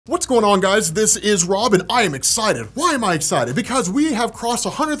going on, guys? This is Rob and I am excited. Why am I excited? Because we have crossed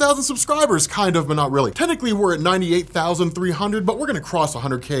 100,000 subscribers, kind of, but not really. Technically, we're at 98,300, but we're gonna cross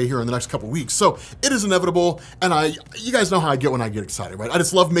 100K here in the next couple weeks. So it is inevitable, and you guys know how I get when I get excited, right? I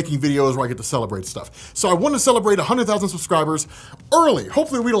just love making videos where I get to celebrate stuff. So I want to celebrate 100,000 subscribers early.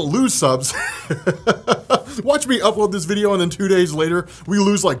 Hopefully we don't lose subs. Watch me upload this video and then 2 days later, we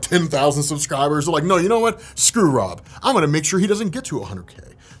lose like 10,000 subscribers. They're like, no, you know what? Screw Rob. I'm gonna make sure he doesn't get to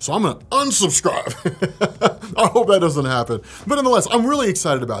 100K. So I'm gonna unsubscribe. I hope that doesn't happen. But nonetheless, I'm really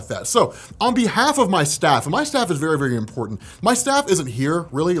excited about that. So on behalf of my staff, and my staff is very, very important. My staff isn't here,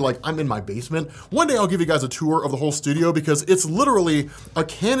 really, like I'm in my basement. One day I'll give you guys a tour of the whole studio because it's literally a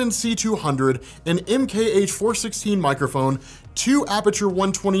Canon C200, an MKH416 microphone, 2 Aperture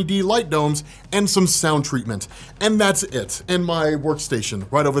 120D light domes, and some sound treatment. And that's it. And my workstation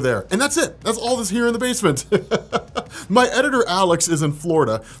right over there. And that's it. That's all that's here in the basement. My editor, Alex, is in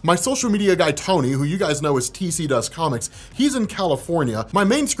Florida. My social media guy, Tony, who you guys know as TC Does Comics, he's in California. My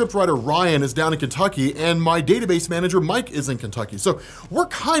main scriptwriter, Ryan, is down in Kentucky, and my database manager, Mike, is in Kentucky. So we're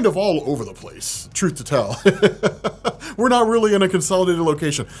kind of all over the place, truth to tell. We're not really in a consolidated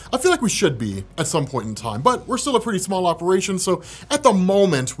location. I feel like we should be at some point in time, but we're still a pretty small operation, so at the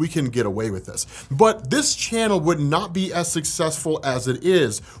moment, we can get away with this. But this channel would not be as successful as it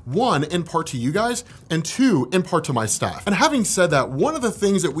is, 1, in part to you guys, and 2, in part to my staff. And having said that, one of the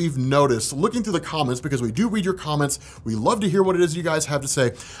things that we've noticed looking through the comments, because we do read your comments, we love to hear what it is you guys have to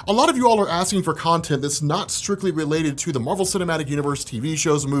say. A lot of you all are asking for content that's not strictly related to the Marvel Cinematic Universe, TV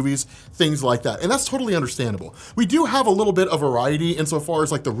shows, movies, things like that. And that's totally understandable. We do have a little bit of variety insofar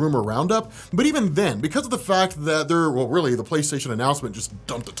as like the rumor roundup, but even then, because of the fact that really the PlayStation announcement just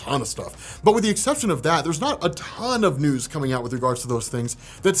dumped a ton of stuff. But with the exception of that, there's not a ton of news coming out with regards to those things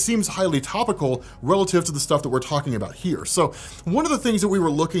that seems highly topical relative to the stuff that we're talking about here. So one of the things that we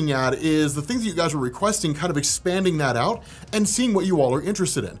were looking at is the things that you guys were requesting, kind of expanding that out and seeing what you all are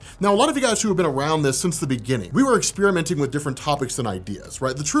interested in. Now, a lot of you guys who have been around this since the beginning, we were experimenting with different topics and ideas,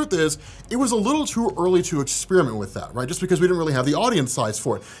 right? The truth is, it was a little too early to experiment with that, right? Just because we didn't really have the audience size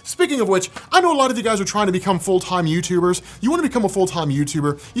for it. Speaking of which, I know a lot of you guys are trying to become full-time YouTubers. You want to become a full-time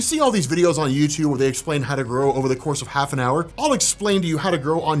YouTuber. You see all these videos on YouTube where they explain how to grow over the course of half an hour. I'll explain to you how to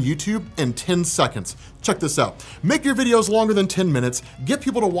grow on YouTube in 10 seconds. Check this out. Make your videos longer than 10 minutes, get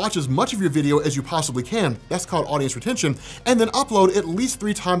people to watch as much of your video as you possibly can, that's called audience retention, and then upload at least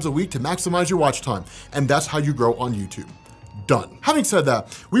 3 times a week to maximize your watch time. And that's how you grow on YouTube. Done. Having said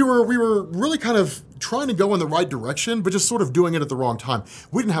that, we were really kind of trying to go in the right direction, but just sort of doing it at the wrong time.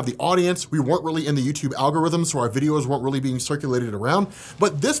 We didn't have the audience, we weren't really in the YouTube algorithm, so our videos weren't really being circulated around.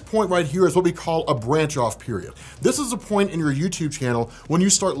 But this point right here is what we call a branch off period. This is a point in your YouTube channel when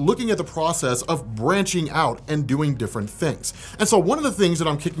you start looking at the process of branching out and doing different things. And so one of the things that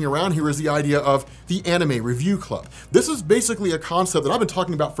I'm kicking around here is the idea of the Anime Review Club. This is basically a concept that I've been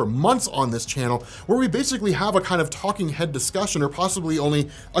talking about for months on this channel, where we basically have a kind of talking head discussion, or possibly only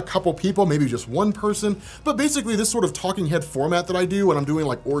a couple people, maybe just one person. But basically this sort of talking head format that I do when I'm doing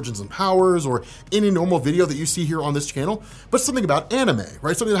like Origins and Powers or any normal video that you see here on this channel, but something about anime,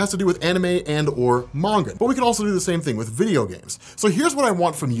 right? Something that has to do with anime and or manga. But we can also do the same thing with video games. So here's what I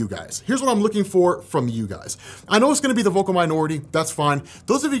want from you guys. Here's what I'm looking for from you guys. I know it's gonna be the vocal minority, that's fine.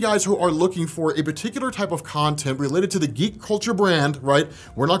 Those of you guys who are looking for a particular type of content related to the Geek Culture brand, right?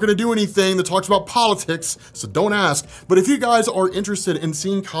 We're not gonna do anything that talks about politics, so don't ask. But if you guys are interested in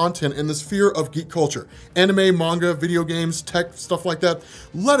seeing content in the sphere of geek culture, anime, manga, video games, tech, stuff like that,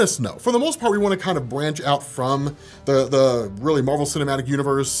 let us know. For the most part, we want to kind of branch out from the really Marvel Cinematic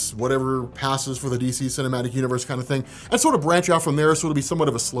Universe, whatever passes for the DC Cinematic Universe kind of thing, and sort of branch out from there, so it'll be somewhat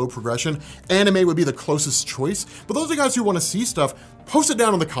of a slow progression. Anime would be the closest choice, but those of you guys who want to see stuff, post it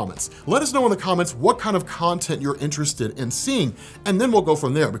down in the comments. Let us know in the comments what kind of content you're interested in seeing, and then we'll go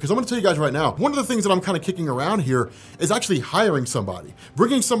from there. Because I'm gonna tell you guys right now, one of the things that I'm kind of kicking around here is actually hiring somebody,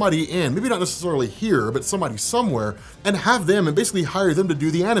 bringing somebody in, maybe not necessarily here, but somebody somewhere, and have them and basically hire them to do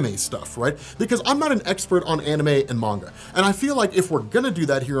the anime stuff, right? Because I'm not an expert on anime and manga. And I feel like if we're gonna do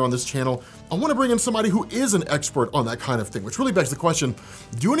that here on this channel, I wanna bring in somebody who is an expert on that kind of thing, which really begs the question,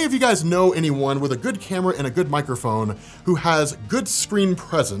 do any of you guys know anyone with a good camera and a good microphone who has good screen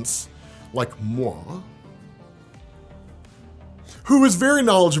presence, like moi, who is very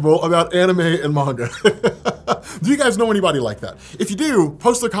knowledgeable about anime and manga. Do you guys know anybody like that? If you do,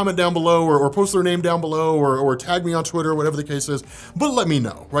 post their comment down below or post their name down below or tag me on Twitter, whatever the case is, but let me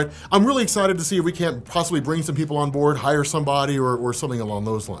know, right? I'm really excited to see if we can't possibly bring some people on board, hire somebody or something along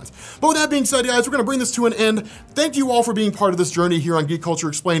those lines. But with that being said, guys, we're gonna bring this to an end. Thank you all for being part of this journey here on Geek Culture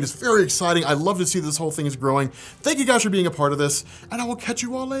Explained. It's very exciting. I love to see this whole thing is growing. Thank you guys for being a part of this, and I will catch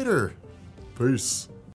you all later. Peace.